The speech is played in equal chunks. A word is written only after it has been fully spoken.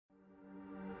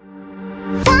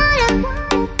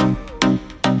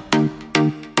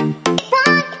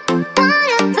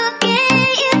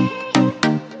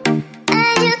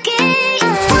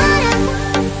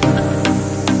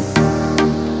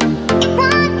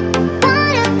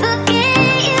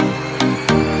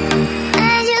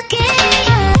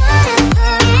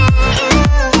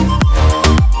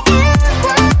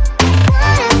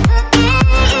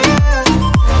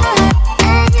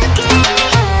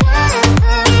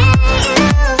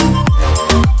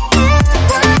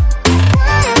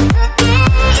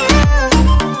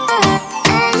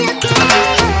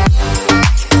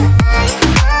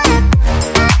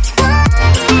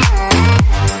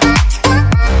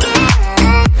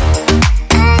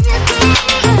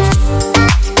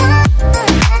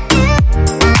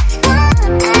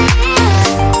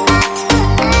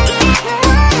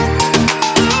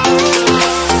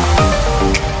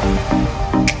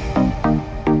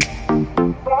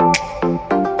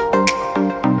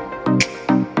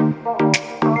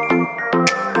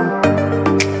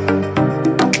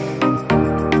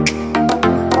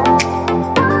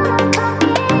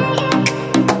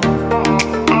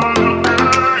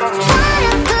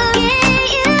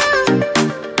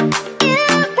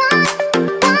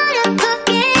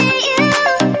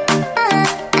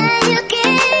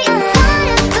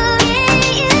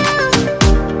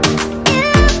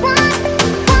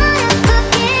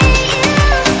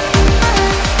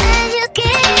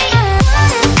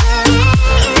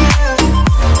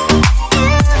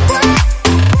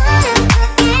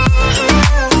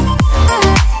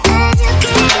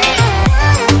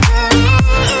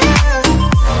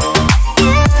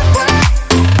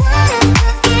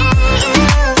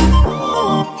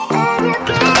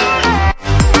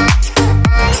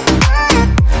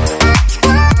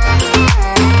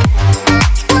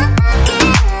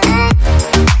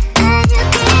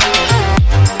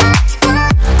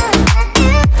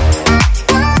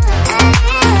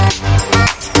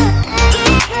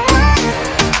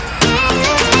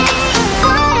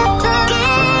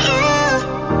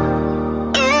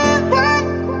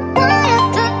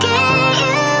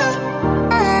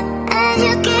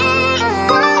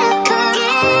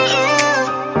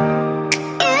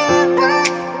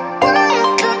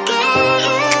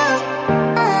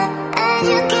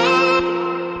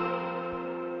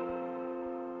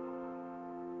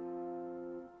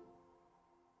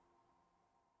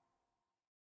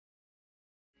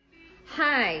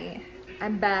Hi!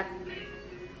 I'm back.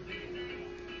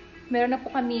 Meron na po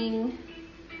kaming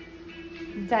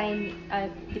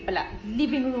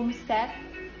living room set.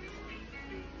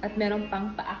 At meron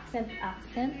pang pa-accent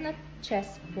na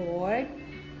chessboard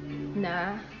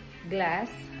na glass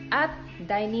at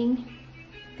dining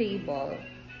table.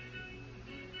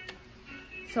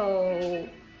 So,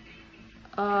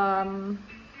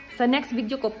 sa next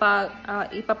video ko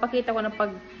ipapakita ko na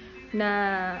pag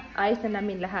ayos na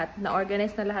namin lahat, na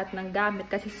organize na lahat ng gamit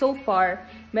kasi so far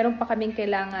meron pa kaming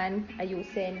kailangan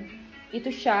ayusin. Ito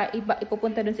siya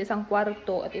ipupunta dun sa isang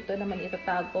kwarto at ito naman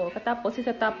itatago. Katapos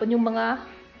itatapon yung mga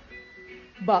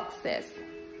boxes.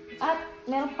 At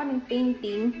meron pa kaming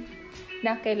painting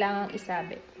na kailangang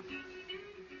isabit.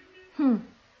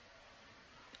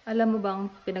 Alam mo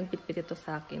bang pinagpitpit ito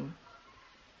sa akin?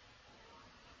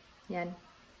 Yan.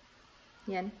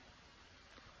 Yan.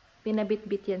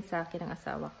 Pinabitbit yan sa akin ng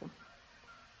asawa ko.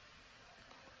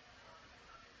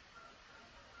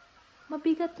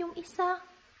 Mabigat yung isa.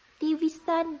 TV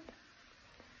stand.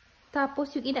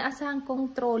 Tapos yung inaasahan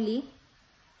kong trolley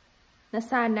na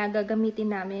sana gagamitin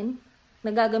namin.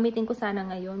 Nagagamitin ko sana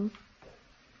ngayon.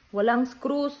 Walang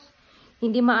screws.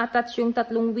 Hindi ma-attach yung 3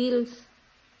 wheels.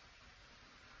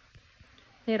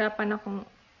 Nahirapan akong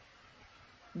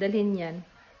dalhin yan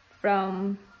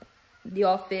from the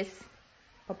office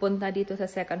papunta dito sa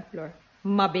 2nd floor.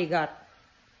 Mabigat.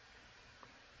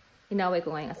 Inaway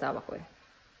ko nga yung asawa ko eh.